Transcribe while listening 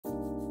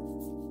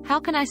How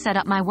can I set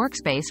up my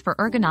workspace for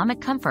ergonomic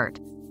comfort?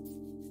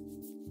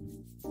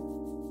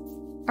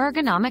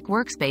 Ergonomic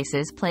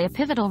workspaces play a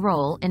pivotal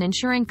role in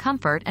ensuring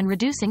comfort and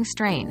reducing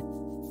strain.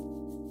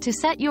 To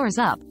set yours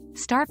up,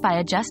 start by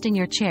adjusting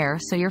your chair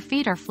so your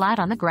feet are flat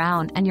on the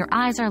ground and your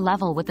eyes are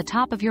level with the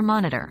top of your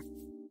monitor.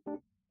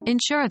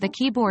 Ensure the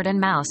keyboard and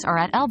mouse are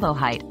at elbow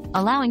height,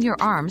 allowing your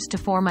arms to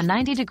form a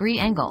 90-degree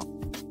angle.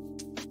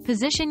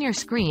 Position your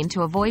screen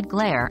to avoid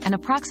glare and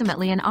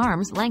approximately an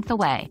arm's length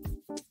away.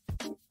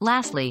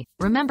 Lastly,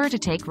 remember to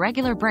take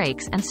regular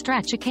breaks and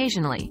stretch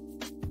occasionally.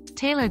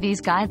 Tailor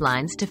these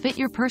guidelines to fit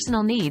your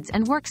personal needs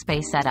and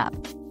workspace setup.